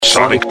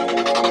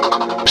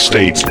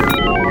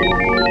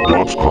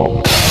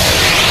SonicStates.com.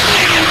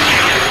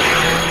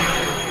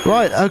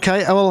 Right,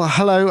 okay. Well,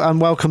 hello and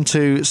welcome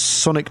to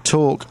Sonic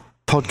Talk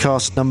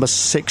podcast number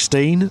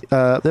 16.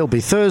 It'll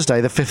be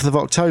Thursday, the 5th of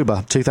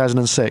October,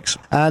 2006.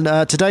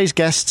 And today's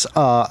guests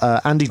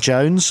are Andy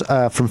Jones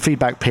from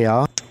Feedback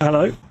PR.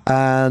 Hello.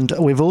 And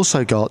we've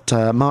also got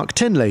Mark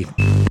Tinley.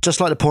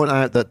 Just like to point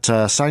out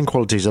that sound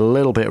quality is a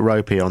little bit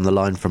ropey on the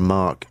line from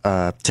Mark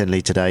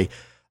Tinley today.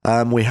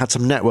 We had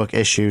some network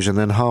issues, and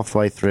then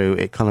halfway through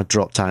it kind of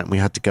dropped out and we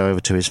had to go over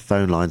to his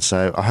phone line.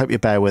 So I hope you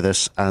bear with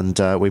us, and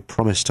we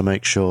promise to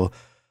make sure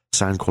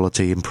sound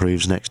quality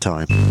improves next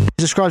time. He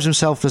describes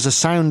himself as a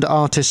sound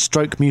artist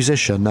stroke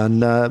musician,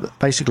 and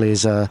basically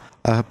is a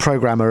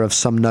programmer of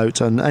some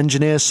note, an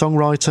engineer,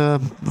 songwriter.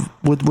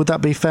 Would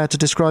that be fair to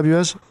describe you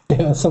as?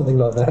 Yeah, something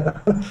like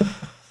that.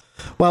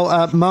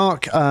 Well,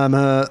 Mark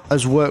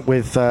has worked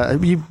with...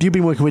 you've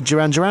been working with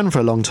Duran Duran for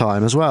a long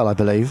time as well, I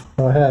believe.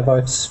 I have. I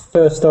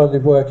first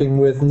started working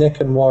with Nick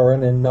and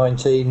Warren in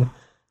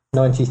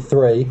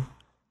 1993,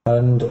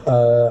 and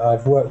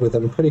I've worked with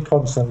them pretty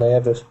constantly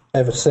ever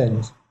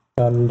since.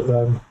 And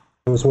I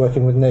was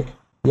working with Nick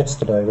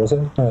yesterday, was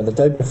it? No, the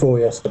day before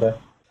yesterday.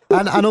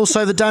 And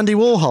also the Dandy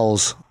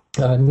Warhols.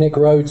 Nick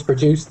Rhodes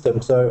produced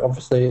them, so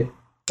obviously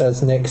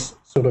as Nick's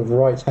sort of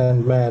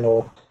right-hand man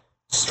or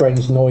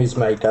strange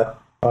noisemaker,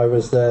 I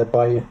was there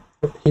by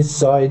his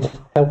side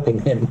helping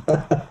him.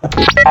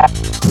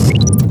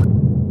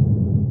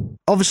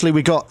 Obviously,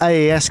 we got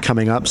AES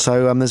coming up,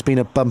 so there's been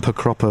a bumper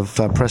crop of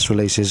press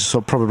releases,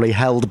 so probably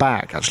held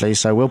back, actually,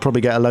 so we'll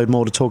probably get a load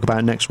more to talk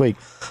about next week,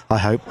 I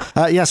hope.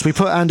 Yes, we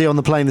put Andy on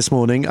the plane this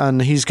morning,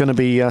 and he's going to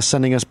be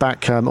sending us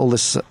back all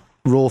this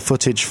raw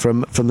footage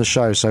from the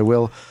show, so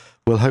we'll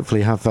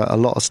hopefully have a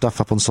lot of stuff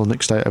up on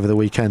Sonic State over the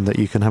weekend that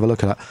you can have a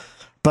look at.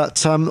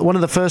 But one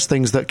of the first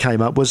things that came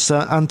up was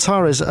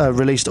Antares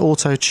released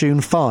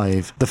Auto-Tune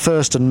 5, the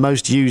first and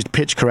most used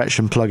pitch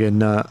correction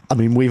plugin. I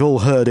mean, we've all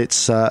heard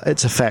its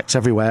effects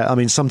everywhere. I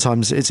mean,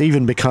 sometimes it's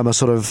even become a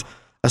sort of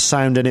a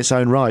sound in its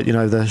own right, you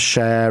know, the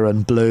Cher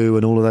and Blue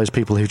and all of those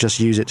people who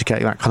just use it to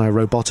get that kind of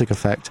robotic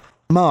effect.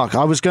 Mark,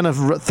 I was going to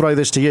throw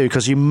this to you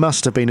because you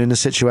must have been in a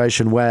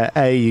situation where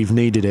A, you've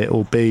needed it,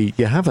 or B,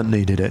 you haven't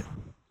needed it.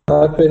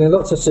 I've been in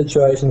lots of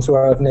situations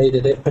where I've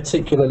needed it,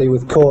 particularly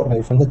with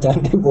Courtney from the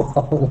Dandy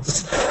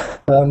Warhols.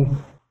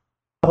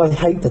 I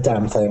hate the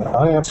damn thing.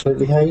 I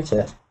absolutely hate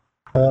it.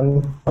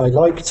 I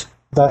liked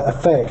that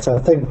effect. I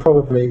think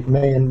probably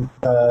me and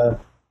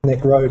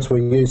Nick Rhodes were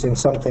using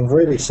something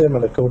really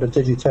similar called a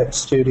Digitech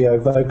Studio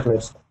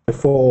Vocalist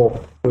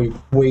before we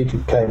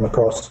came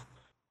across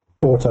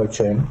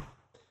Auto-Tune.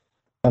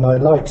 And I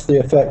liked the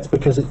effect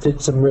because it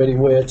did some really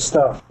weird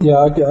stuff. Yeah,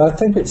 I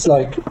think it's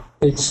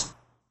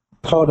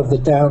part of the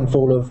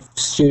downfall of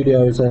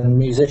studios and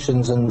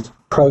musicians and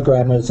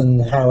programmers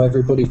and how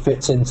everybody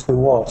fits into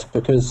what,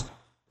 because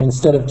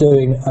instead of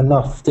doing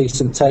enough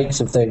decent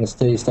takes of things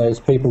these days,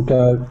 people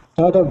go,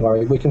 oh, don't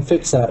worry, we can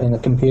fix that in the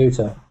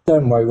computer.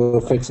 Don't worry, we'll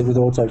fix it with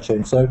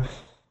Auto-Tune. So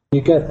you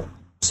get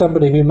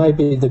somebody who may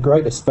be the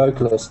greatest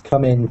vocalist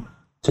come in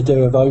to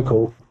do a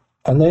vocal,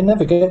 and they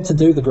never get to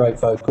do the great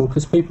vocal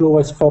because people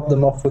always fob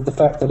them off with the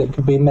fact that it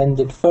can be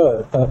mended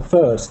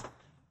first,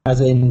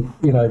 as in,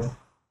 you know,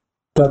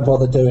 don't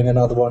bother doing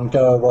another one,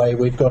 go away,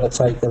 we've got a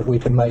take that we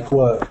can make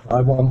work.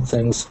 I want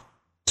things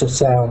to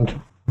sound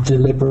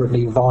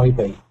deliberately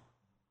vibey,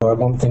 or I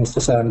want things to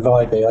sound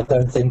vibey. I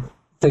don't think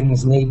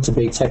things need to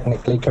be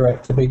technically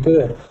correct to be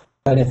good.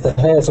 And if the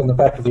hairs on the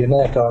back of your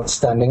neck aren't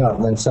standing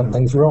up, then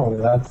something's wrong.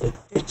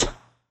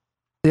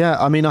 Yeah,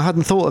 I mean, I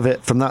hadn't thought of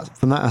it from that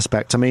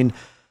aspect. I mean,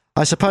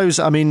 I suppose,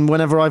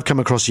 whenever I've come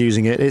across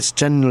using it, it's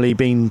generally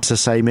been to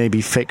say maybe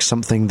fix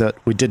something that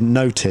we didn't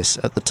notice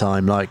at the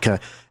time, like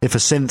if a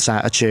synth's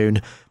out of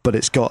tune, but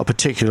it's got a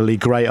particularly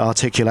great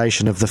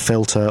articulation of the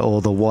filter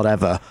or the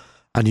whatever,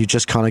 and you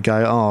just kind of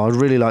go, oh, I'd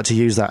really like to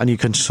use that, and you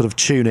can sort of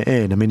tune it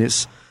in. I mean,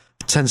 it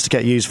tends to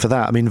get used for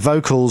that. I mean,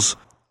 vocals,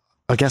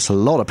 I guess a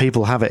lot of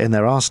people have it in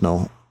their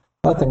arsenal.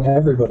 I think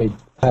everybody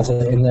has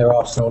it in their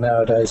arsenal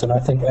nowadays,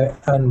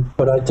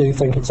 but I do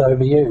think it's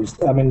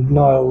overused. I mean,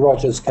 Nile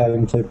Rodgers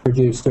came to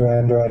produce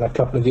Duran Duran a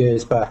couple of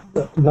years back.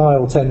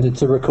 Nile tended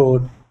to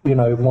record, you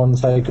know, one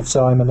take of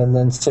Simon and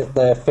then sit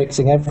there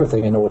fixing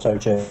everything in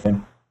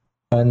Auto-Tune.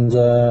 And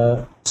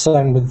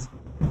same with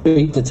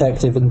Beat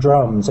Detective and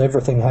drums.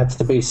 Everything had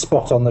to be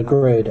spot on the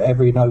grid.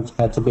 Every note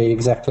had to be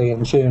exactly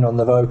in tune on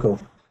the vocal.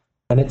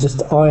 And it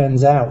just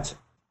irons out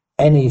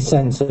any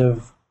sense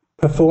of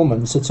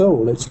performance at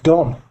all. It's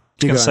gone. I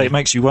was going to say, it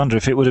makes you wonder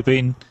if it would have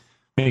been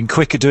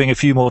quicker doing a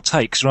few more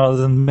takes rather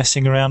than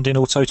messing around in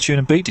Auto-Tune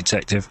and Beat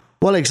Detective.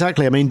 Well,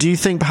 exactly. I mean, do you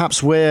think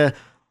perhaps we're,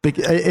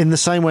 in the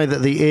same way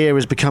that the ear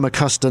has become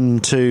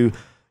accustomed to,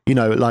 you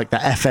know, like the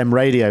FM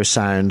radio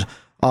sound,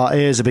 our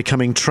ears are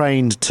becoming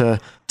trained to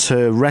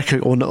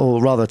record,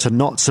 or rather to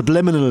not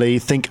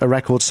subliminally think a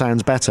record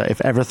sounds better if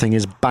everything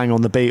is bang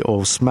on the beat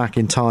or smack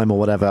in time or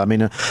whatever. I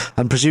mean,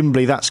 and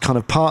presumably that's kind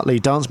of partly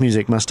dance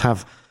music must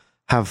have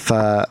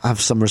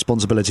have some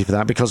responsibility for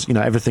that, because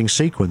everything's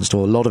sequenced,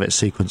 or a lot of it's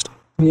sequenced.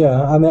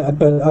 Yeah, I mean,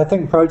 but I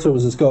think Pro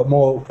Tools has got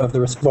more of the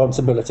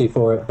responsibility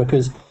for it,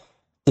 because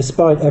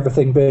despite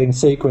everything being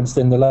sequenced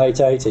in the late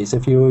 80s,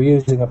 if you were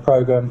using a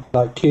program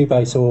like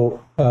Cubase or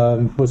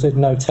was it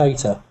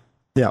Notator,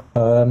 Yeah.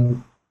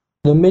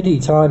 The MIDI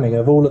timing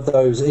of all of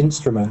those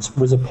instruments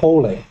was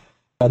appalling,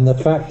 and the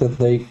fact that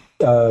the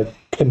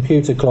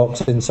computer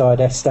clocks inside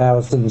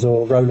S1000s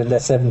or Roland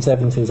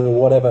S770s or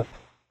whatever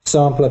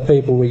sampler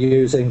people were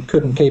using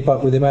couldn't keep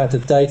up with the amount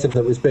of data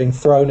that was being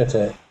thrown at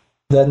it,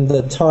 then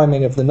the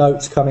timing of the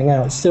notes coming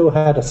out still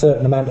had a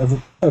certain amount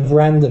of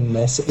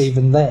randomness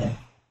even then.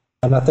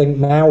 And I think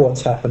now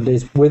what's happened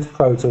is, with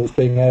Pro Tools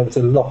being able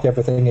to lock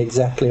everything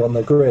exactly on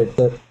the grid,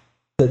 that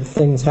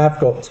things have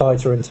got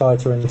tighter and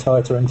tighter and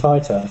tighter and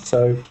tighter.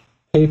 So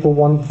people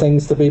want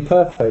things to be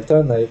perfect,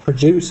 don't they?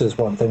 Producers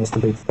want things to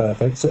be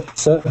perfect,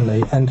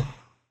 certainly. And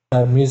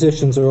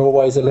musicians are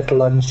always a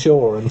little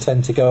unsure and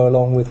tend to go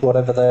along with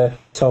whatever they're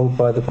told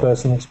by the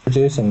person that's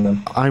producing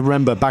them. I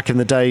remember back in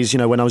the days,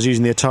 when I was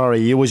using the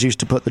Atari, you always used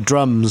to put the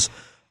drums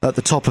at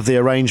the top of the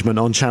arrangement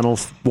on channel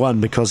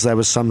 1, because there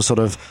was some sort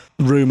of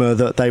rumour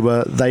that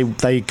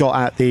they got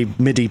at the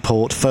MIDI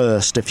port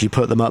first if you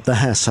put them up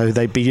there, so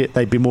they'd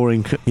be more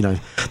in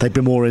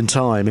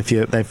time if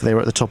they were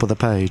at the top of the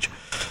page.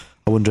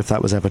 I wonder if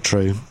that was ever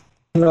true.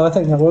 No, I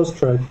think that was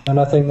true, and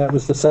I think that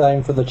was the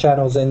same for the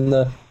channels in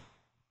the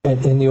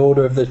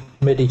order of the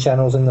MIDI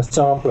channels in the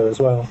sampler as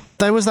well.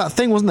 There was that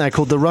thing, wasn't there,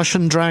 called the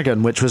Russian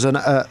Dragon, which was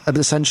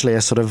essentially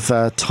a sort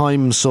of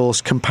time source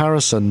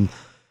comparison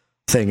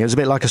thing. It was a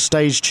bit like a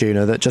stage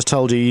tuner that just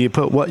told you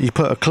put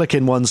a click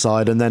in one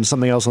side and then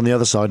something else on the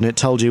other side, and it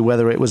told you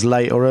whether it was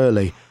late or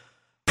early.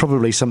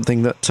 Probably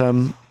something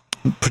that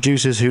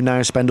producers who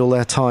now spend all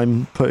their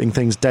time putting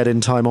things dead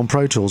in time on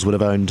Pro Tools would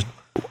have owned.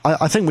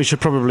 I think we should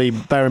probably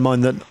bear in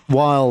mind that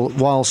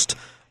whilst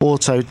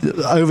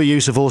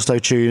overuse of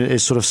auto-tune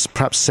is sort of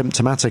perhaps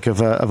symptomatic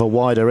of a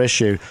wider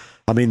issue,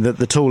 I mean that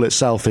the tool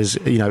itself is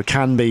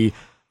can be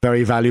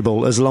very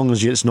valuable as long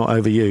as it's not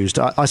overused.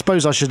 I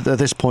suppose I should at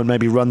this point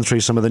maybe run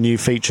through some of the new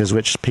features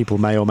which people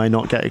may or may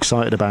not get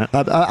excited about,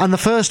 and the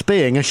first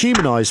being a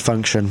humanized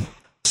function.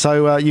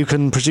 So you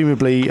can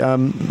presumably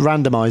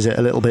randomize it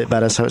a little bit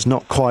better, so it's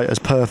not quite as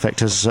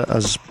perfect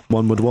as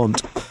one would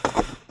want.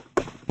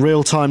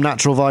 Real-time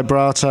natural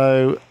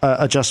vibrato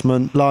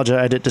adjustment, larger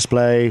edit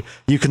display.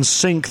 You can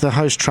sync the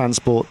host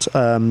transport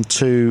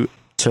to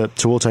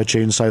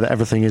auto-tune so that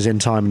everything is in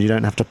time and you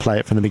don't have to play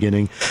it from the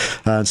beginning.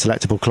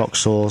 Selectable clock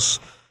source,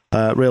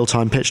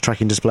 real-time pitch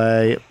tracking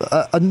display,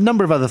 a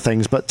number of other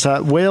things, but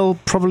we'll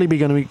probably be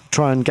going to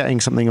try and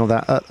getting something of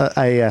that at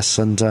AES,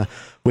 and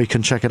we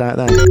can check it out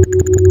then.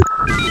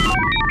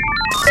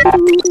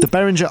 The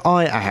Behringer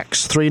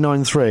iAxe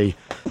 393.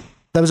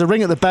 There was a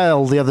ring at the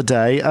bell the other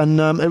day, and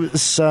it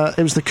was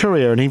the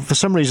courier, and for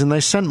some reason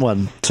they sent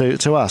one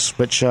to us,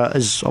 which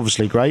is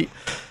obviously great.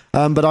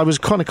 But I was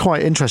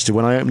quite interested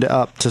when I opened it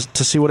up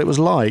to see what it was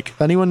like.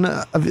 Anyone,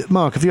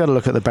 Mark, have you had a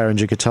look at the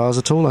Behringer guitars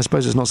at all? I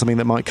suppose it's not something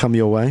that might come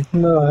your way.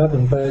 No, I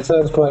haven't, but it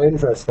sounds quite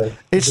interesting.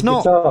 It's not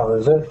a guitar,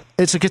 is it?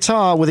 It's a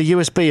guitar with a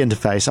USB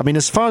interface. I mean,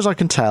 as far as I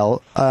can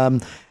tell,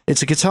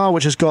 it's a guitar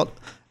which has got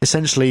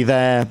essentially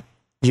their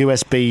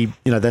USB,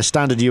 their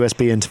standard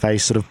USB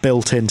interface sort of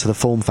built into the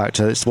form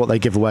factor. It's what they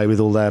give away with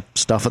all their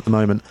stuff at the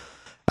moment.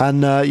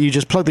 And you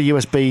just plug the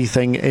USB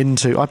thing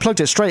I plugged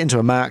it straight into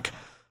a Mac,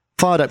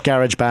 fired up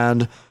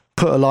GarageBand,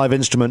 put a live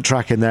instrument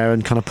track in there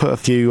and kind of put a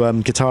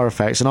few guitar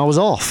effects, and I was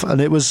off.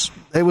 And it was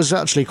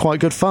actually quite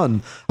good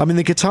fun. I mean,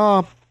 the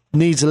guitar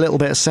needs a little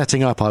bit of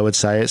setting up, I would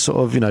say. It's sort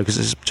of, because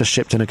it's just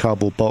shipped in a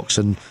cardboard box,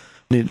 and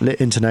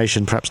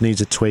intonation perhaps needs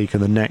a tweak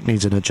and the neck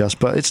needs an adjust,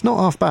 but it's not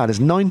half bad. It's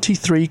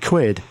 93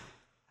 quid.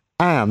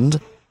 And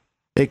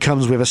it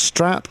comes with a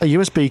strap, a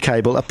USB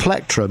cable, a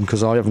plectrum,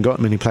 because I haven't got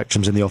many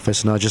plectrums in the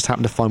office, and I just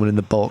happened to find one in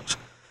the box,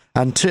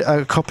 and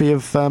a copy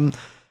of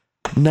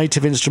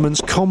Native Instruments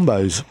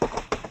combos,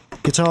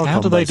 guitar combos. How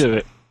do they do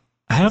it?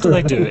 How do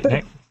they do it,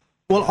 Nick?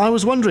 Well, I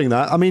was wondering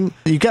that. I mean,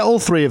 you get all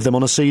three of them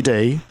on a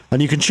CD,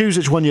 and you can choose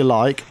which one you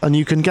like, and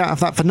you can get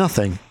that for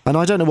nothing. And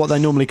I don't know what they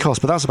normally cost,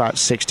 but that's about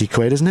 60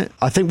 quid, isn't it?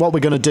 I think what we're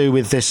going to do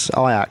with this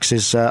iAxe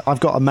is, I've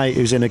got a mate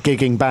who's in a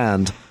gigging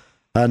band,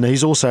 and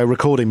he's also a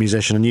recording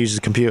musician and uses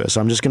a computer,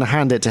 so I'm just going to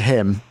hand it to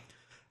him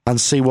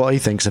and see what he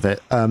thinks of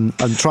it, and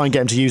try and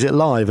get him to use it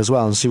live as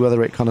well, and see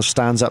whether it kind of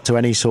stands up to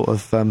any sort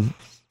of...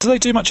 Do they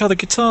do much other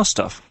guitar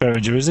stuff,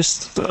 Behringer? Is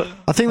this?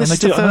 I think this is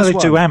the first one. I know they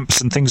do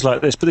amps and things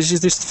like this, but is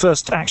this the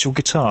first actual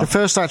guitar? The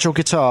first actual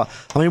guitar.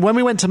 I mean, when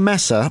we went to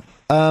Messe,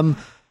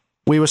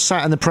 we were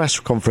sat in the press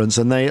conference,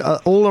 and they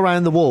all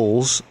around the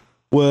walls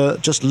were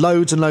just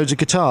loads and loads of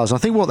guitars. I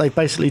think what they've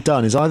basically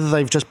done is either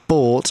they've just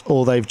bought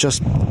or they've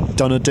just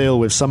done a deal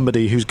with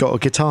somebody who's got a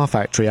guitar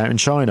factory out in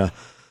China.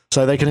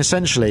 So they can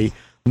essentially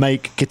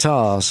make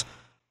guitars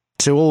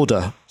to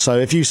order. So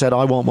if you said,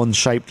 I want one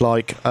shaped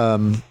like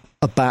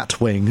a bat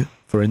wing,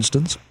 for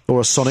instance, or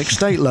a Sonic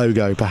State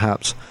logo,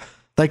 perhaps,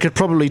 they could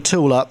probably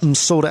tool up and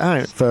sort it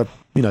out for,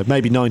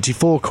 maybe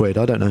 94 quid,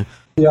 I don't know.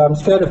 Yeah, I'm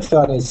scared of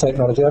Chinese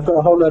technology. I've got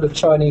a whole load of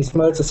Chinese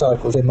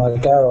motorcycles in my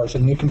garage,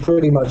 and you can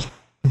pretty much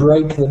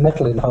break the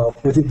metal in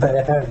half with your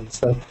bare hands.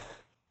 So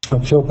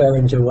I'm sure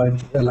Behringer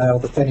won't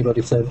allow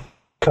anybody to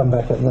come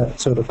back at that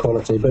sort of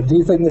quality. But do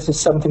you think this is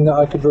something that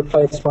I could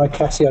replace my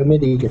Casio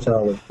MIDI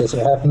guitar with? Does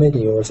it have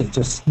MIDI, or is it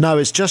just... No,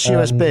 it's just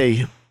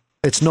USB.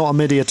 It's not a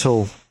MIDI at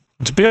all.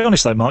 To be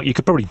honest, though, Mark, you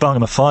could probably bung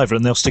them a fiver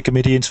and they'll stick a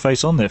MIDI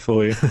interface on there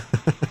for you.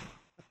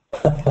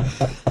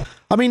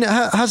 I mean,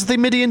 has the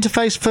MIDI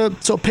interface for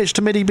sort of pitch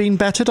to MIDI been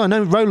bettered? I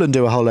know Roland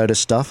do a whole load of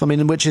stuff. I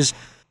mean, which is...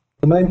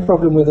 The main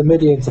problem with a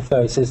MIDI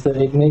interface is that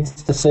it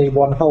needs to see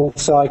one whole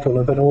cycle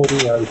of an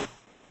audio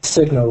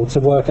signal to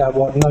work out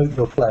what note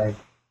you're playing.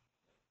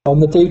 On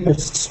the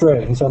deepest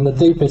strings, on the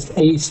deepest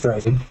E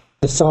string,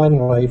 the sine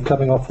wave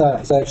coming off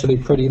that is actually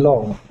pretty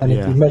long. And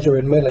if you measure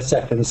in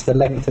milliseconds the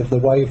length of the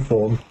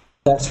waveform,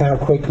 that's how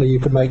quickly you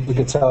can make the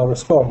guitar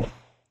respond.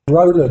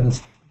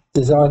 Roland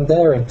designed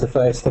their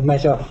interface to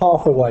measure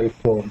half a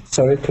waveform,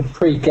 so it could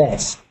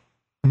pre-guess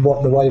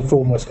what the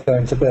waveform was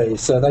going to be.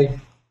 So they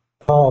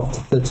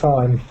halved the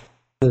time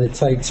that it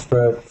takes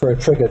for a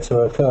trigger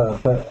to occur.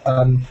 But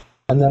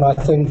and then I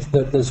think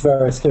that there's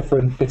various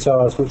different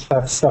guitars which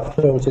have stuff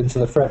built into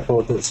the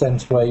fretboard that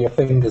sense where your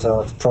fingers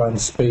are to try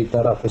and speed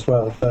that up as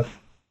well. But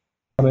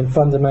I mean,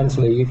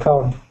 fundamentally, you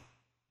can't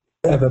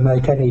ever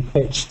make any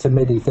pitch to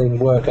MIDI thing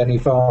work any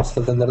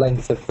faster than the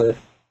length of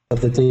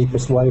the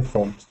deepest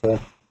waveform. So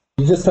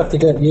you just have to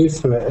get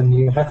used to it, and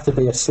you have to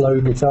be a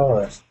slow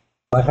guitarist.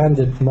 I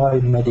handed my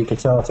MIDI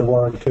guitar to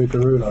Warren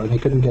Cucurullo, and he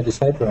couldn't get his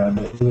head around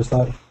it. He was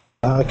like,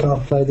 I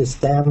can't play this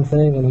damn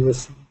thing, and he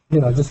was,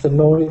 just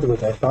annoyed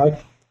with it.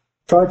 I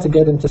tried to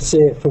get him to see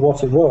it for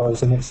what it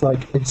was, and it's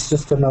like, it's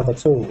just another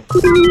tool.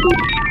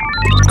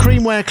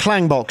 Creamware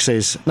clang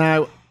boxes.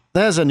 Now,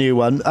 there's a new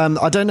one.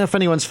 I don't know if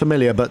anyone's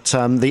familiar, but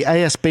the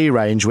ASB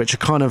range, which are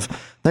kind of...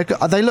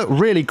 They look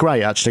really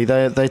great, actually.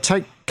 They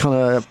take kind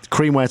of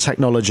Creamware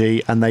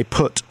technology and they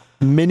put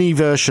mini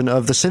version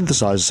of the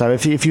synthesizer. So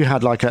if you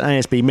had like an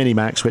ASB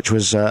Minimax, which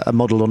was a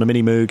model on a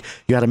Mini Moog,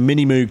 you had a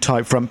Mini Moog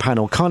type front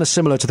panel, kind of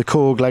similar to the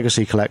Korg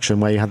Legacy collection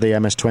where you had the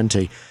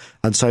MS-20.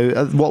 And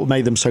so what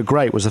made them so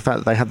great was the fact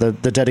that they had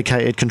the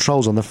dedicated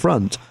controls on the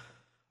front.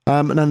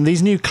 And then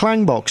these new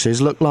clang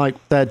boxes look like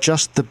they're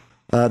just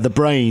the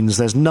brains.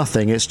 There's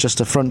nothing. It's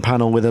just a front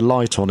panel with a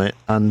light on it,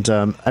 and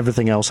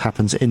everything else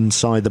happens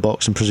inside the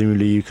box, and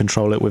presumably you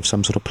control it with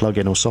some sort of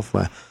plug-in or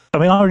software. I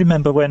mean, I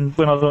remember when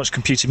I launched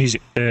Computer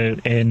Music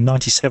in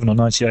 97 or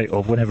 98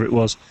 or whenever it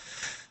was,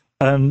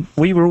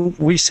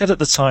 we said at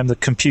the time that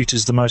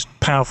computer's the most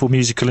powerful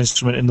musical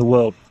instrument in the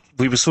world.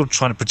 We were sort of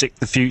trying to predict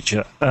the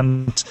future,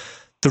 and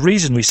the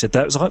reason we said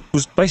that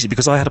was basically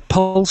because I had a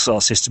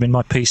Pulsar system in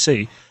my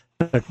PC,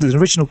 the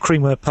original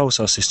Creamware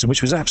Pulsar system,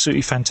 which was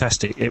absolutely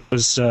fantastic. It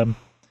was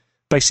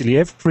basically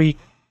every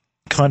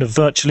kind of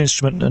virtual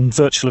instrument and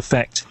virtual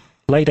effect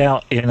laid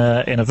out in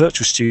a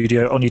virtual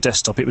studio on your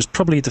desktop. It was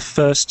probably the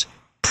first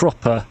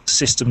proper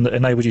system that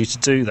enabled you to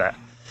do that.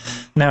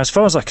 Now, as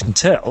far as I can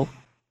tell,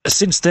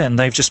 since then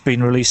they've just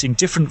been releasing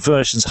different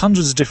versions,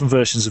 hundreds of different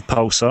versions of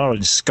Pulsar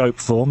in scope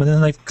form, and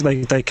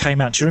then they came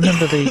out. Do you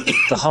remember the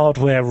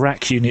hardware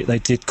rack unit they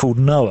did called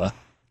Noah,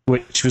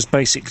 which was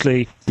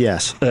basically the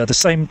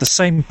same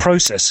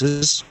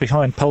processors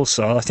behind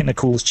Pulsar? I think they're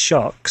called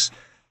Sharks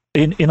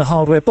in a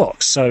hardware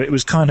box. So it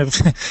was kind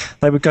of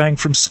they were going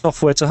from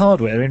software to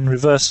hardware in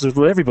reverse of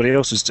what everybody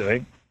else was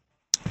doing.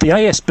 The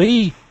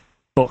ASB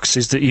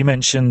boxes that you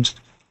mentioned,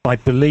 I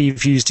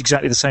believe, used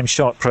exactly the same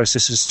Shark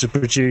processors to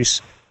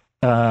produce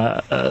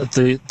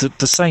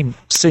the same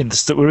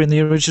synths that were in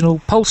the original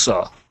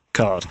Pulsar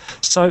card.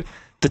 So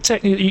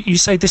you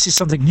say this is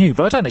something new,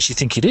 but I don't actually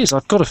think it is.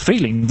 I've got a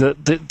feeling that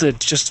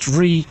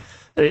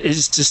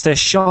it's just their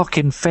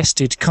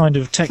shark-infested kind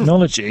of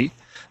technology.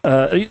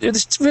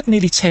 It's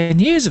nearly 10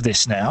 years of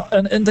this now,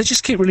 and they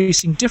just keep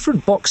releasing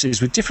different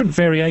boxes with different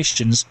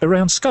variations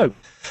around scope.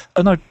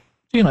 And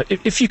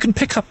if you can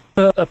pick up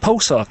a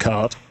Pulsar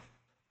card,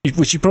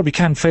 which you probably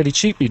can fairly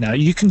cheaply now,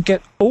 you can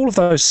get all of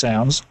those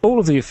sounds, all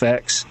of the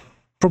effects,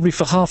 probably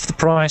for half the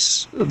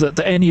price that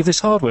any of this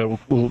hardware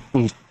will.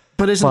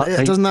 But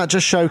doesn't that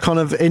just show kind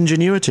of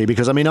ingenuity?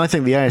 Because, I mean, I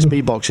think the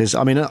ASB boxes,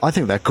 I mean, I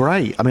think they're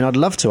great. I mean, I'd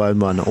love to own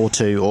one or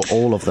two or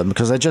all of them,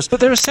 because they're just... But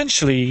they're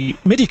essentially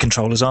MIDI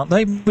controllers, aren't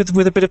they,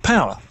 with a bit of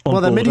power on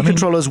Well, they're board. MIDI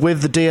controllers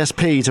with the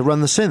DSP to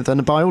run the synth,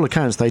 and by all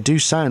accounts, they do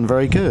sound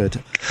very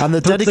good. And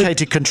the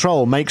dedicated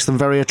control makes them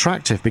very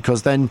attractive,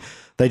 because then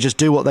they just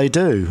do what they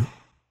do.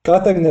 I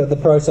think that the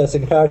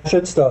processing power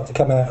should start to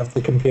come out of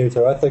the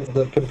computer. I think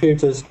that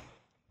computers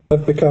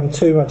have become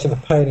too much of a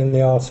pain in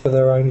the arse for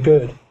their own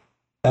good.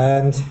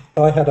 And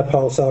I had a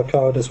Pulsar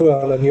card as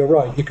well, and you're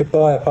right, you could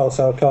buy a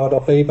Pulsar card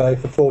off eBay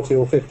for 40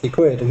 or 50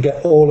 quid and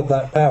get all of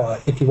that power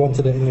if you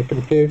wanted it in your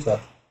computer.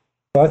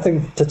 But I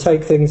think to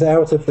take things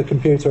out of the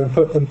computer and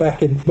put them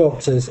back in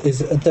boxes is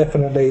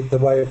definitely the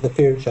way of the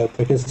future,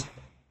 because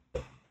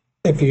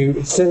if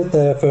you sit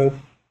there for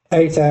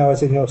 8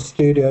 hours in your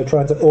studio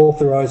trying to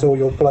authorize all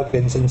your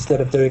plugins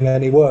instead of doing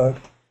any work,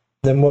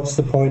 then what's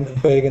the point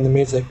of being in the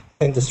music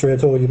industry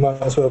at all, you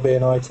might as well be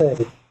in IT.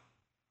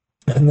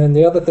 And then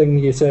the other thing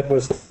you said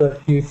was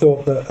that you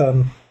thought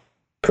that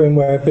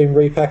Crimware have been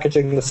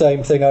repackaging the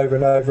same thing over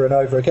and over and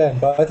over again.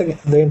 But I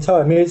think the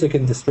entire music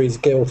industry is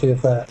guilty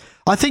of that.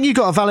 I think you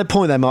got a valid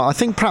point there, Mark. I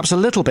think perhaps a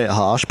little bit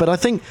harsh, but I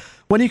think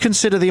when you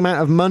consider the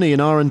amount of money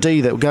and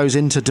R&D that goes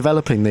into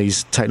developing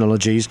these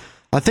technologies,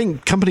 I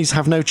think companies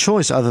have no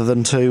choice other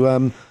than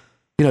to,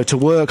 to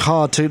work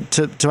hard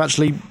to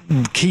actually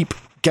keep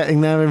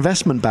getting their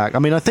investment back. I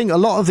mean, I think a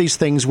lot of these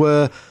things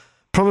were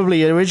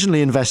probably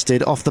originally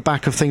invested off the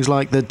back of things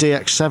like the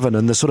DX7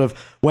 and the sort of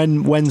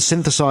when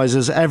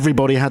synthesizers,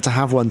 everybody had to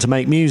have one to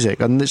make music,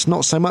 and it's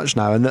not so much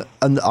now.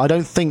 And I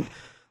don't think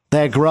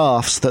their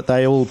graphs that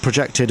they all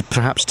projected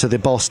perhaps to the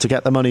boss to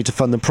get the money to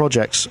fund the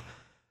projects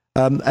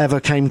ever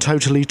came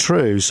totally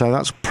true. So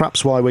that's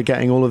perhaps why we're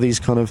getting all of these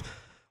kind of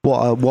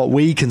what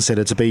we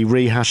consider to be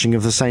rehashing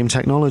of the same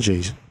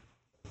technologies.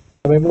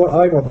 I mean, what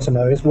I want to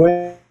know is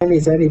when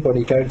is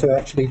anybody going to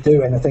actually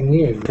do anything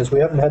new? Because we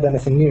haven't had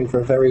anything new for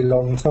a very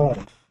long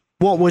time.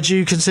 What would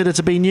you consider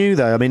to be new,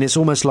 though? I mean, it's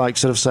almost like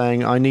sort of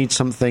saying, I need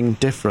something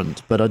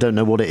different, but I don't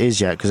know what it is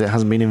yet because it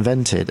hasn't been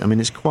invented. I mean,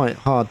 it's quite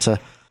hard to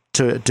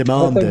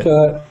demand it. I think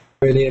a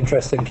really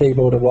interesting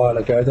keyboard a while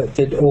ago that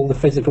did all the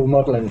physical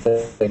modelling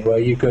thing where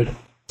you could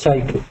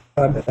take...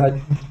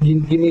 you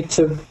need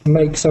to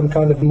make some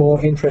kind of more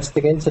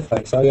interesting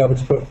interface. I'll be able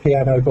to put a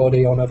piano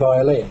body on a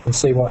violin and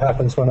see what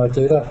happens when I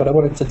do that, but I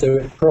wanted to do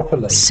it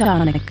properly.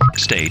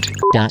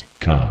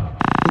 SonicState.com.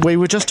 We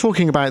were just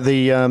talking about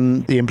the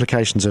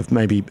implications of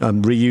maybe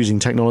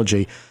reusing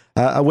technology,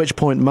 at which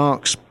point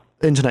Mark's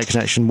internet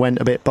connection went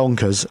a bit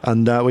bonkers,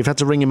 and we've had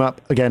to ring him up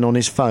again on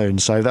his phone,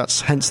 so that's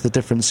hence the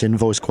difference in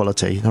voice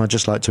quality. And I'd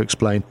just like to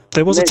explain.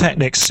 There was a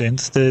Technics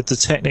synth, the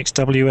Technics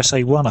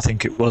WSA1, I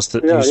think it was,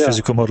 that used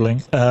physical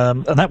modelling,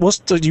 and that was,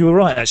 you were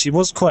right, actually, it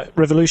was quite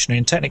revolutionary,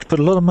 and Technics put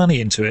a lot of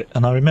money into it,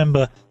 and I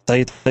remember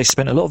they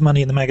spent a lot of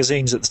money in the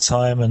magazines at the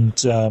time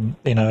and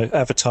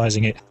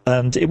advertising it,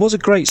 and it was a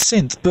great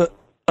synth, but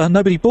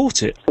nobody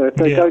bought it. So if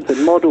they're going to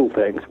model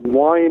things,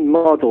 why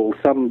model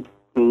some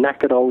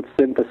knackered old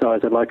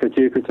synthesizer like a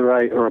Jupiter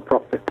 8 or a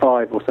Prophet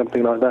 5 or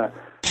something like that?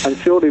 And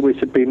surely we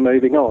should be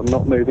moving on,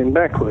 not moving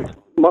backwards.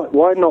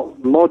 Why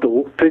not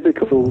model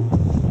physical,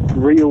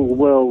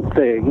 real-world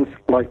things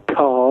like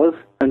cars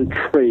and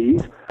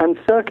trees and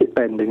circuit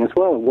bending as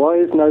well? Why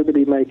is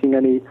nobody making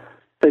any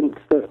synths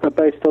that are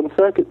based on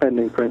circuit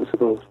bending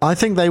principles? I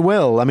think they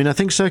will. I mean, I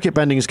think circuit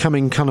bending is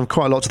coming kind of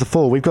quite a lot to the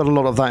fore. We've got a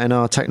lot of that in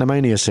our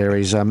Technomania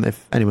series,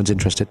 if anyone's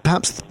interested.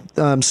 Perhaps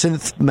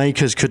synth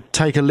makers could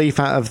take a leaf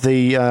out of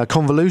the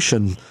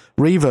convolution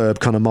reverb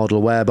kind of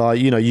model, whereby,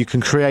 you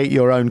can create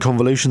your own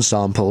convolution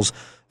samples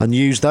and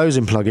use those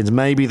in plugins.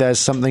 Maybe there's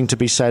something to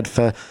be said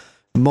for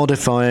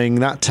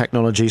modifying that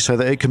technology so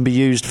that it can be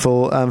used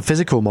for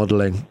physical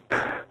modelling.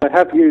 I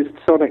have used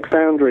Sonic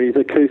Foundry's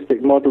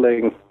acoustic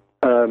modelling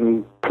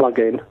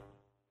plug-in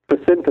for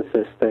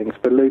synthesis things,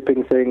 for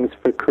looping things,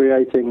 for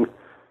creating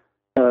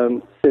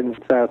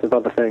synths out of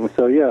other things.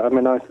 So yeah, I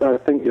mean, I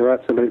think you're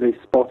absolutely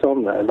spot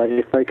on there. Like,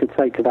 if they could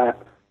take that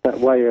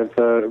way of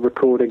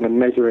recording and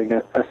measuring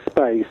a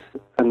space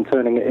and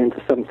turning it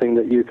into something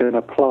that you can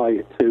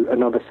apply to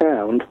another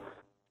sound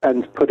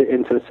and put it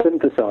into a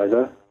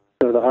synthesizer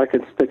so that I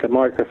can stick a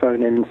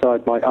microphone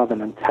inside my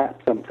oven and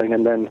tap something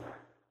and then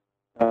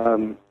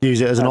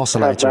use it as an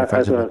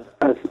oscillator,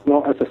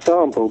 not as a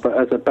sample, but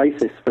as a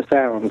basis for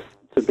sounds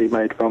to be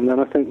made from, then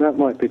I think that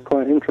might be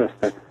quite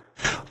interesting.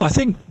 I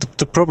think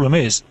the problem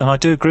is, and I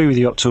do agree with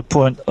you up to a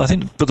point, but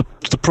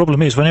the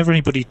problem is whenever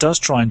anybody does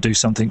try and do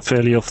something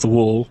fairly off the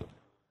wall,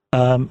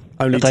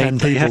 only 10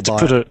 people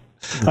buy it.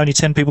 Only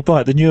 10 people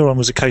buy it. The Neuron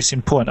was a case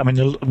in point. I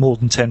mean, more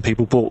than 10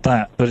 people bought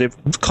that, but it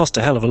cost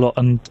a hell of a lot,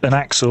 and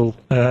Axel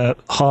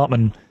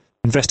Hartman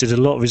invested a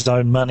lot of his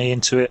own money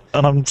into it,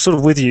 and I'm sort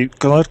of with you,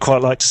 because I'd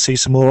quite like to see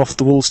some more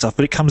off-the-wall stuff,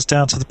 but it comes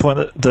down to the point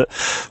that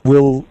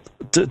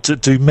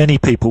do many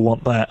people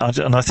want that?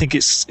 And I think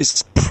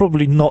it's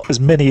probably not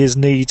as many as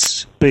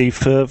needs be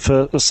for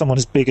someone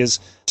as big as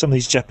some of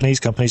these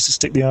Japanese companies to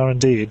stick the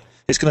R&D in.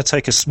 It's going to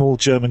take a small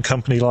German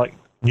company like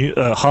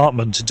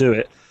Hartman to do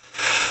it,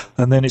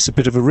 and then it's a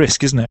bit of a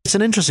risk, isn't it? It's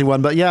an interesting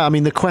one, but yeah, I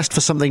mean, the quest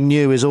for something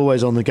new is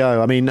always on the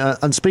go. I mean,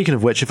 and speaking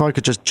of which, if I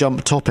could just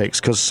jump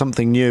topics, because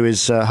something new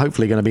is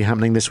hopefully going to be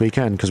happening this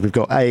weekend, because we've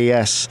got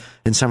AES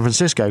in San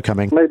Francisco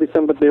coming. Maybe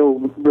somebody will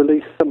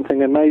release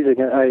something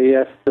amazing at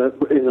AES that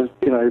is,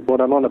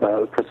 what I'm on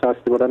about,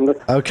 precisely what I'm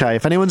looking for. Okay,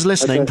 if anyone's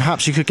listening,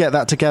 perhaps you could get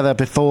that together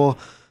before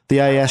the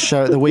AES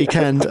show at the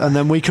weekend, and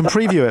then we can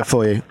preview it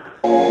for you.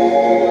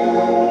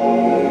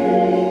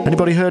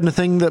 Anybody heard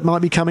anything that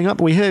might be coming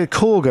up? We hear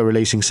Korg are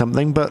releasing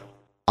something, but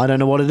I don't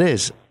know what it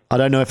is. I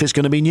don't know if it's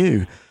going to be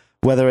new,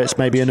 whether it's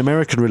maybe an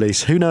American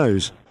release. Who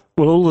knows?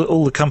 Well,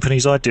 all the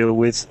companies I deal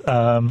with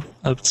are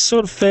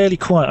sort of fairly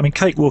quiet. I mean,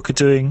 Cakewalk are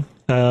doing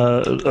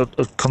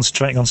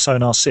concentrating on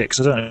Sonar 6.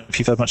 I don't know if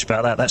you've heard much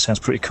about that. That sounds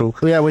pretty cool.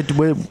 Yeah,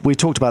 we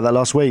talked about that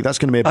last week. That's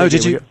going to be a big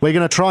did you? We're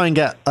going to try and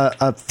get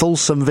a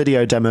fulsome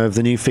video demo of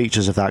the new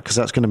features of that, because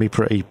that's going to be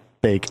pretty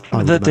big. I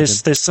would imagine.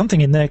 There's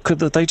something in there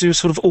that they do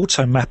sort of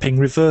auto mapping,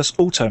 reverse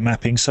auto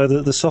mapping, so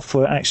that the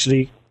software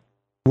actually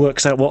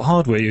works out what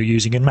hardware you're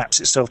using and maps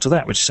itself to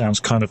that, which sounds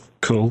kind of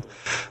cool.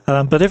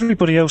 But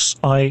everybody else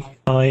I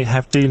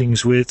have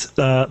dealings with,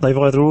 they've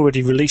either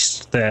already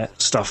released their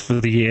stuff for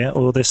the year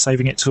or they're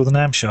saving it till the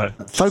NAMM show.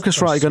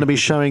 Focusrite are going to be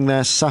showing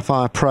their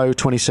Sapphire Pro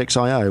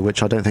 26IO,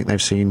 which I don't think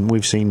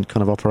we've seen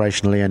kind of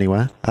operationally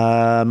anywhere.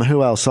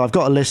 Who else? So I've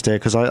got a list here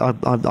because I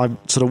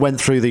sort of went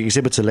through the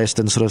exhibitor list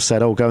and sort of said,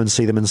 go and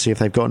see them and see if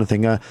they've got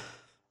anything.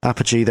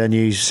 Apogee, their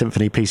new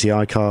Symphony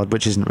PCI card,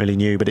 which isn't really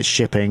new, but it's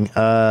shipping.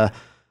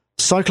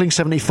 Cycling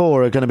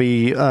 74 are going to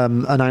be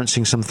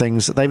announcing some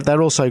things.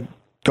 They're also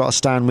got a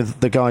stand with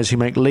the guys who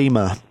make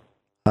Lima,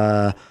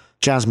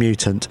 Jazz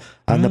Mutant,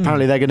 and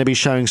apparently they're going to be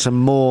showing some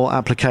more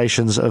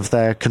applications of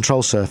their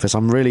control surface.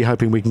 I'm really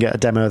hoping we can get a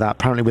demo of that.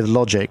 Apparently with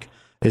Logic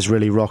is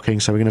really rocking,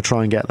 so we're going to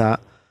try and get that.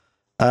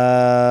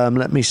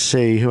 Let me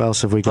see, who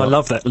else have we got? I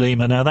love that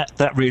Lima. Now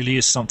that really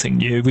is something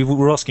new. We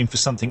were asking for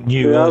something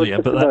new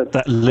earlier, but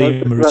that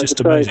Lima is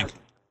just amazing.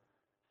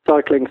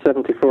 Cycling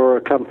 74 are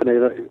a company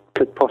that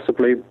could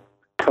possibly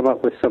come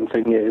up with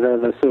something new. They're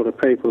the sort of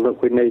people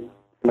that we need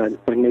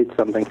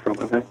something from,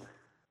 I think.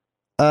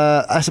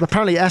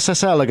 Apparently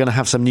SSL are going to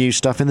have some new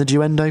stuff in the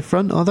Duende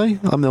front, are they?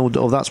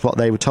 Or that's what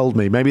they told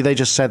me. Maybe they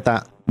just said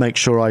that, make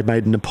sure I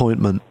made an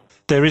appointment.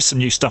 There is some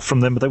new stuff from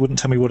them, but they wouldn't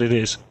tell me what it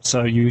is,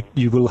 so you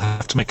will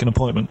have to make an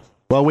appointment.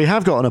 Well, we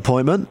have got an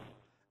appointment.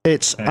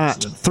 It's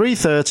Excellent. at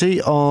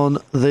 3:30 on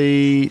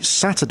the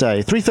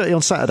Saturday. 3:30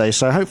 on Saturday,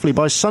 so hopefully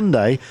by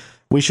Sunday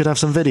we should have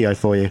some video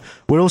for you.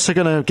 We're also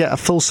going to get a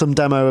fulsome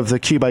demo of the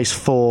Cubase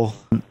 4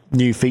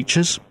 new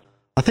features.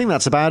 I think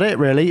that's about it,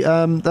 really.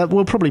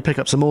 We'll probably pick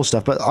up some more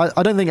stuff, but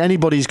I don't think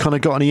anybody's kind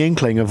of got any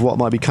inkling of what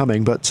might be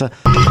coming. But no,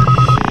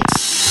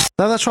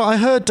 that's right. I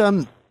heard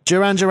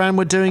Duran Duran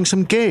were doing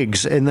some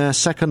gigs in their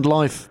Second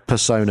Life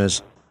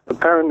personas.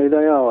 Apparently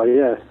they are,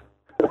 yes.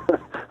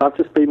 I've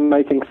just been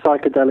making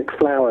psychedelic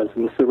flowers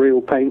and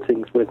surreal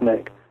paintings with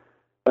Nick.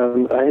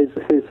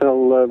 His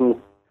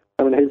whole...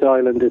 his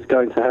island is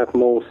going to have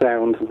more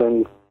sound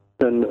than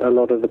a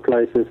lot of the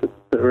places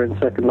that are in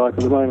Second Life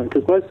at the moment,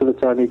 because most of the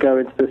time you go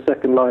into the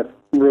Second Life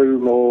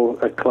room or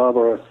a club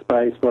or a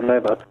space,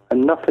 whatever,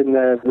 and nothing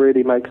there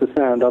really makes a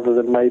sound other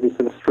than maybe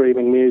some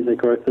streaming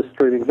music, or if there's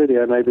streaming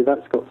video, maybe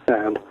that's got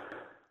sound.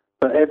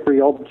 But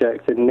every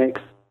object in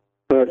Nick's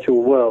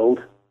virtual world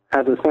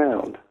has a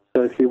sound.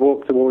 So if you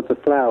walk towards a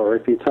flower,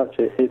 if you touch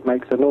it, it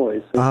makes a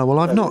noise. Well,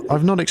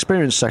 I've not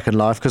experienced Second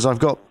Life because I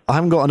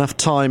haven't got enough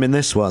time in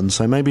this one.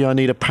 So maybe I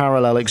need a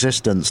parallel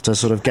existence to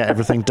sort of get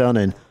everything done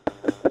in.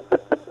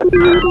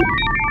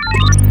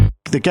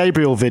 The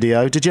Gabriel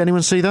video. Did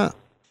anyone see that?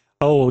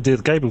 Oh, the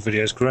Gabriel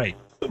video is great.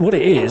 What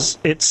it is,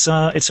 it's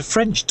a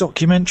French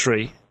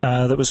documentary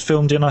that was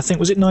filmed in, I think,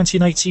 was it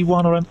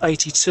 1981 or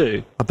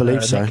 82? I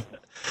believe so. Nick?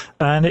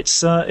 And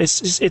it's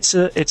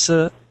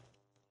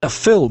a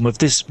film of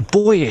this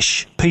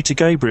boyish Peter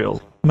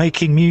Gabriel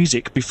making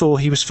music before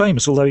he was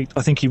famous, although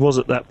I think he was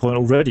at that point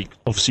already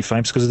obviously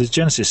famous because of the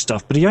Genesis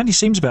stuff, but he only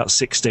seems about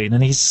 16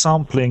 and he's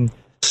sampling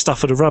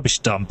stuff at a rubbish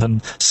dump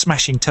and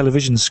smashing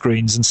television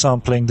screens and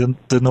sampling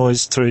the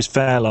noise through his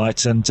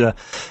Fairlight and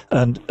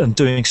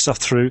doing stuff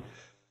through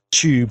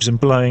tubes and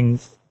blowing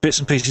bits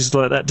and pieces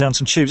like that down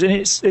some tubes, and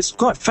it's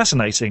quite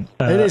fascinating.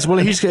 It is. Well,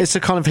 it's a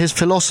kind of his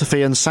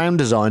philosophy and sound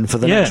design for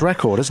the next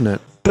record, isn't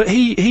it? But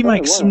he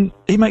makes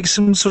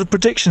some sort of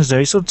predictions there.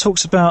 He sort of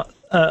talks about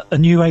a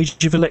new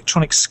age of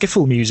electronic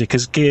skiffle music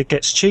as gear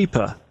gets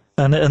cheaper,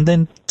 and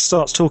then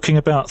starts talking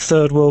about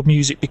third world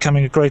music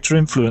becoming a greater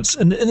influence.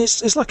 And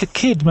it's like a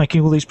kid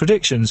making all these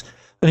predictions.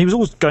 And he was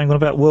always going on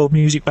about world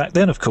music back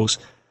then, of course.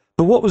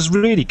 But what was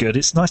really good,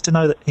 it's nice to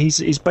know that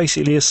he's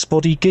basically a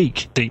spoddy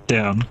geek deep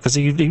down, because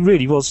he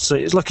really was.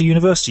 It's like a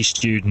university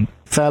student.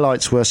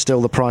 Fairlights were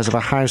still the price of a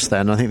house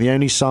then. I think the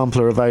only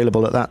sampler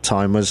available at that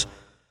time was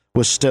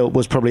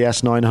probably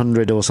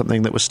S900 or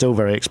something that was still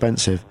very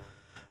expensive.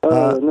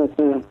 But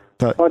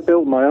I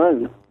built my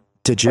own.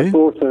 Did you? I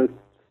bought a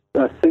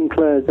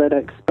Sinclair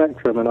ZX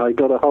Spectrum, and I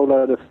got a whole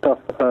load of stuff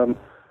from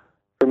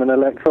an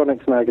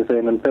electronics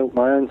magazine and built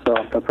my own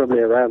sampler, probably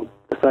around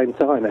the same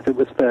time, if it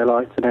was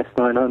Fairlights and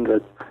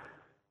S900.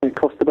 It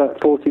cost about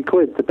 40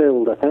 quid to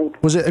build, I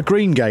think. Was it a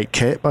Greengate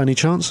kit by any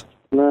chance?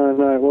 No,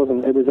 it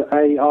wasn't. It was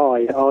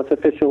AI,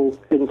 Artificial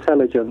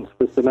Intelligence,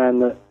 was the man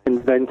that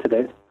invented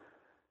it.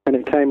 And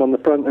it came on the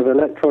front of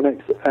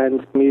Electronics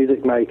and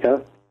Music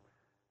Maker.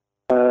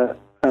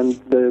 And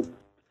the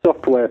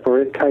software for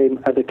it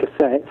came as a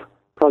cassette,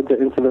 plugged it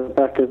into the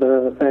back of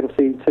the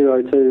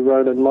MC202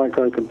 Roland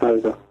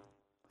Microcomposer.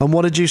 And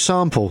what did you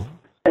sample?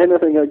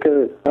 Anything I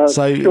could.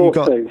 So you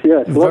got things,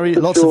 yes,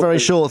 lots of very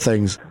short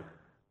things.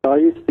 I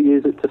used to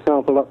use it to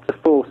sample up to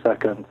 4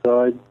 seconds,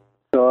 so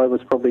I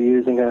was probably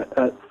using it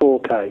at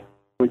 4K,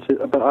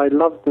 but I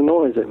loved the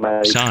noise it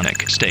made.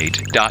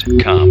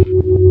 SonicState.com.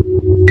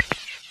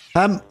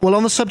 Well,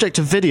 on the subject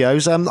of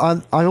videos,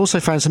 I also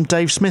found some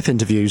Dave Smith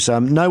interviews.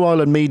 No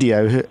Island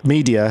Media,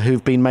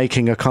 who've been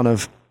making a kind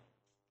of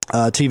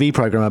TV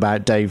program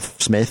about Dave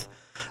Smith,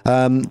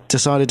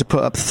 decided to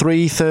put up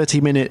 3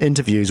 30-minute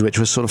interviews, which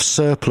was sort of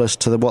surplus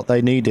to what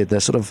they needed. They're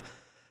sort of,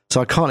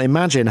 so I can't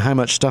imagine how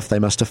much stuff they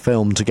must have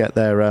filmed to get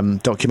their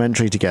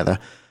documentary together.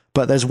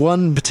 But there's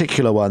one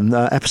particular one,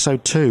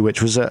 episode 2,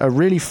 which was a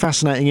really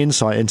fascinating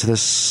insight into the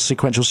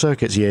sequential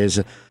circuits years.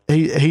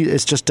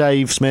 It's just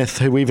Dave Smith,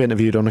 who we've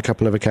interviewed on a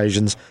couple of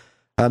occasions,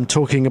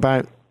 talking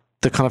about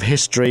the kind of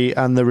history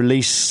and the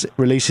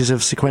releases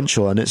of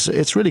sequential, and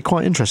it's really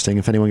quite interesting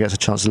if anyone gets a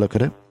chance to look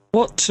at it.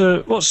 What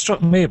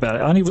struck me about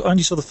it, I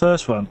only saw the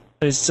first one,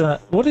 is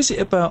what is it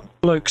about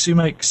blokes who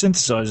make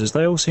synthesizers?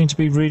 They all seem to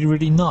be really,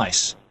 really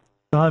nice.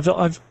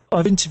 I've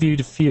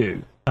interviewed a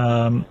few.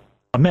 I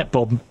met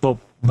Bob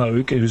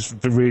Moog, who's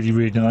really,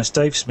 really nice,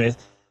 Dave Smith,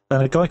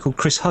 and a guy called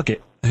Chris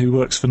Huggett, who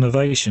works for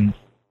Novation.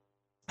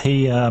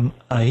 He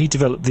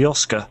developed the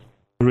Oscar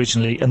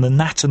originally, and the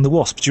Gnat and the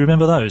Wasp. Do you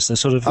remember those? They're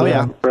sort of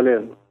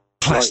brilliant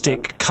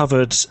plastic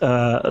covered,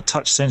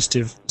 touch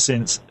sensitive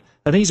synths.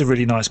 And he's a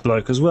really nice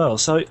bloke as well.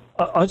 So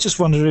I just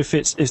wonder if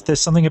there's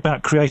something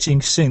about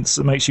creating synths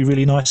that makes you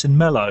really nice and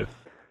mellow.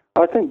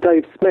 I think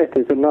Dave Smith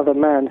is another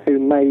man who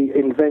may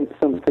invent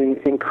something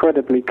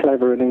incredibly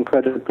clever and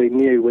incredibly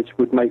new, which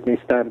would make me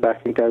stand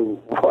back and go,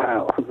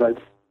 wow,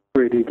 that's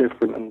really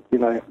different. And, you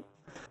know,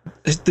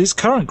 this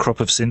current crop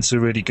of synths are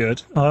really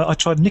good. I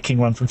tried nicking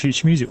one from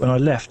Future Music when I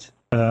left,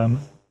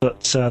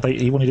 but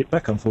he wanted it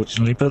back,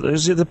 unfortunately. But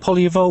is it the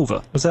Poly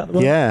Evolver? Was that the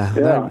one?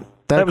 Yeah.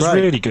 That was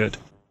really good.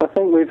 I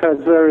think we've had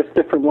various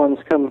different ones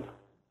come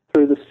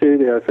through the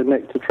studio for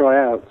Nick to try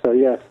out, so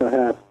yes, I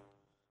have.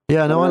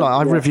 Yeah, no,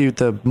 I reviewed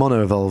the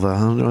Mono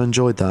Evolver. I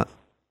enjoyed that.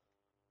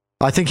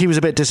 I think he was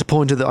a bit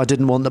disappointed that I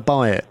didn't want to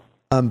buy it,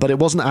 but it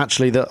wasn't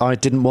actually that I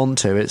didn't want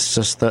to, it's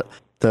just that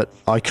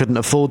I couldn't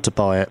afford to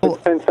buy it. It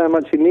depends how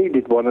much you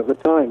needed one at the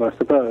time, I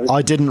suppose.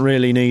 I didn't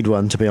really need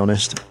one, to be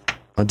honest.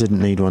 I didn't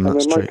need one,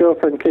 that's true. My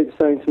girlfriend keeps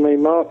saying to me,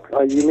 Mark,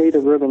 you need a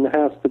room in the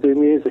house to do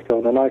music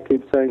on, and I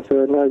keep saying to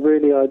her, no,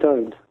 really I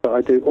don't. But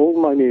I do all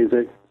my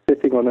music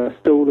sitting on a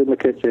stool in the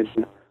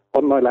kitchen,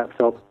 on my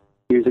laptop,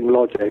 using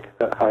Logic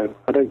at home.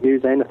 I don't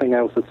use anything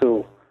else at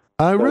all.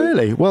 Oh, so,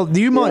 really? Well,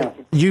 you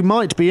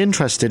might be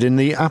interested in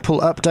the Apple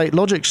Update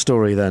Logic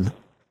story, then.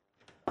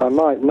 I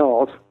might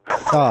not.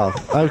 Oh,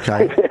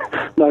 okay.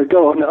 No,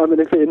 go on. I mean,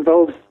 if it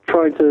involves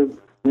trying to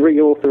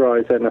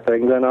reauthorize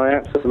anything, then I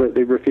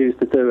absolutely refuse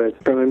to do it.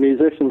 From a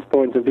musician's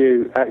point of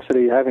view,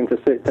 actually having to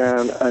sit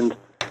down and,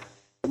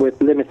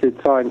 with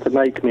limited time to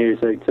make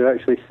music, to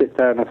actually sit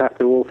down and have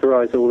to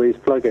authorize all these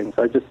plugins,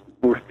 I just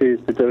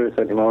refuse to do it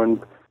anymore.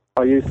 And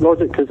I use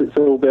Logic because it's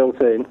all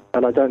built in,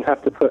 and I don't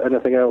have to put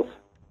anything else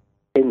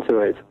into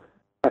it.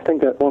 I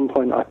think at one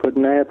point I put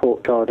an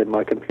airport card in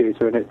my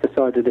computer, and it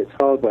decided its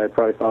hardware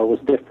profile was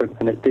different,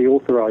 and it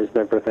deauthorized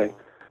everything.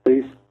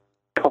 These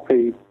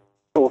copy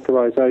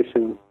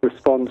authorization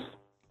response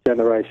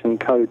generation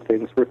code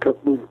things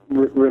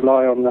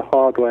rely on the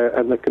hardware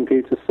and the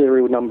computer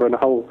serial number and a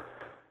whole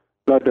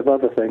load of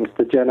other things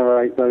to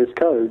generate those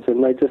codes,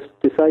 and they just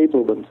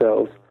disable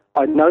themselves.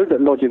 I know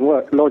that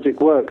Logic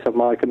works on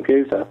my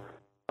computer.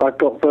 I've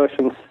got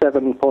version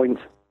 7.01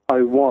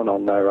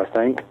 on there, I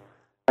think,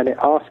 and it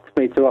asks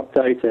me to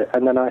update it,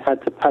 and then I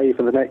had to pay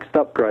for the next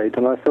upgrade,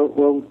 and I thought,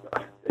 well,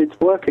 it's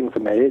working for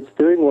me. It's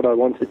doing what I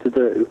want it to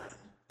do.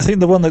 I think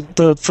the one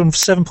from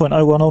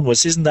 7.01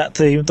 onwards, isn't that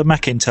the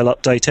Mac Intel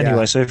update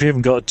anyway? Yeah. So if you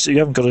haven't got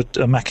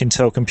a Mac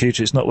Intel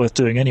computer, it's not worth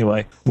doing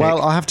anyway. Well,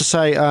 Nick? I have to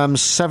say, I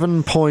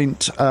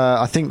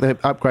think the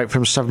upgrade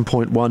from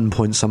 7.1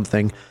 point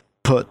something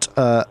put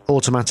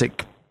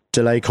automatic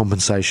delay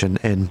compensation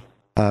in,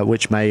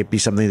 which may be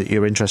something that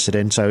you're interested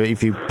in. So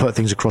if you put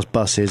things across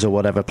buses or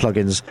whatever,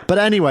 plugins. But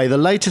anyway, the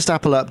latest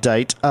Apple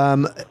update.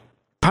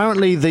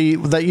 Apparently, they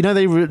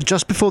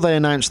just before they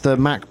announced the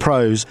Mac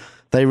Pros,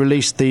 they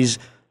released these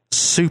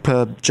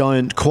super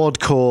giant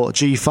quad-core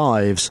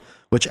G5s,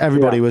 which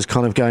everybody was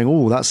kind of going,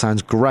 oh, that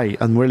sounds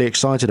great, and really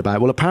excited about.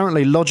 Well,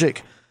 apparently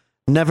Logic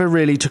never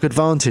really took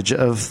advantage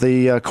of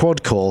the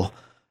quad-core.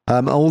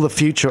 All the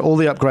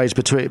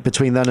upgrades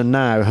between then and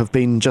now have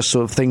been just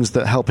sort of things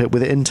that help it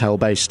with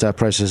Intel-based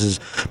processors.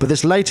 But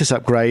this latest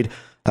upgrade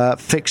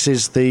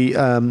fixes the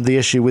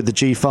issue with the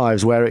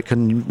G5s, where it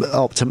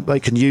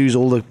can use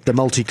all the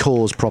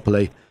multi-cores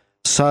properly.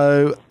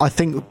 So I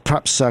think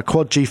perhaps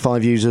Quad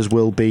G5 users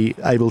will be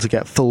able to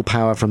get full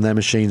power from their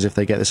machines if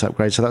they get this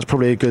upgrade. So that's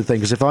probably a good thing,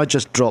 because if I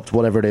just dropped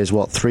whatever it is,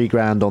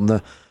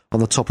 $3,000 on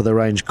the top of the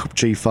range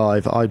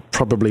G5, I'd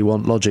probably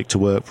want Logic to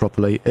work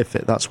properly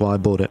that's why I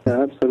bought it.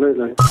 Yeah,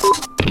 absolutely.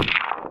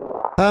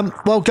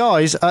 Well,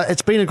 guys,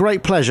 it's been a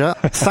great pleasure.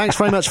 Thanks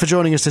very much for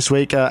joining us this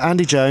week,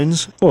 Andy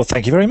Jones. Well,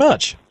 thank you very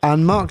much.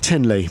 And Mark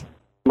Tinley.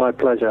 My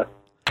pleasure.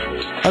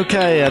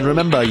 Okay, and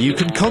remember, you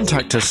can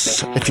contact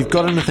us if you've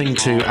got anything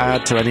to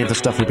add to any of the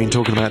stuff we've been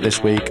talking about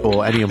this week,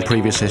 or any on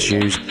previous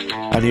issues,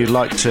 and you'd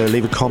like to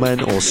leave a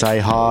comment or say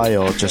hi,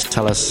 or just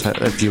tell us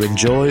if you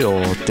enjoy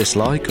or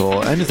dislike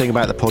or anything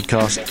about the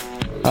podcast.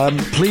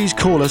 please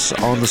call us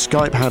on the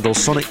Skype handle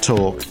Sonic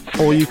Talk,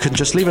 or you can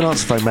just leave an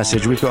answer phone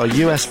message. We've got a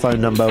US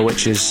phone number,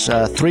 which is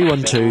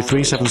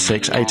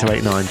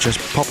 312-376-8089. Just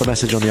pop a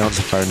message on the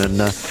answer phone,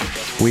 and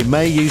we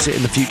may use it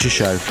in the future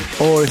show.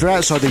 Or if you're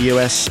outside the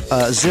US,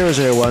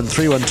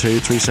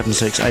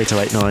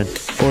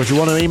 001-312-376-8089. Or if you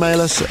want to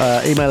email us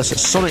at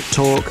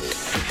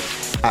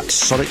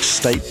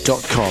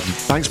sonictalk@sonicstate.com.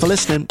 Thanks for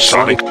listening.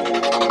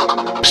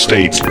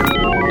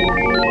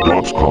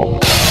 SonicState.com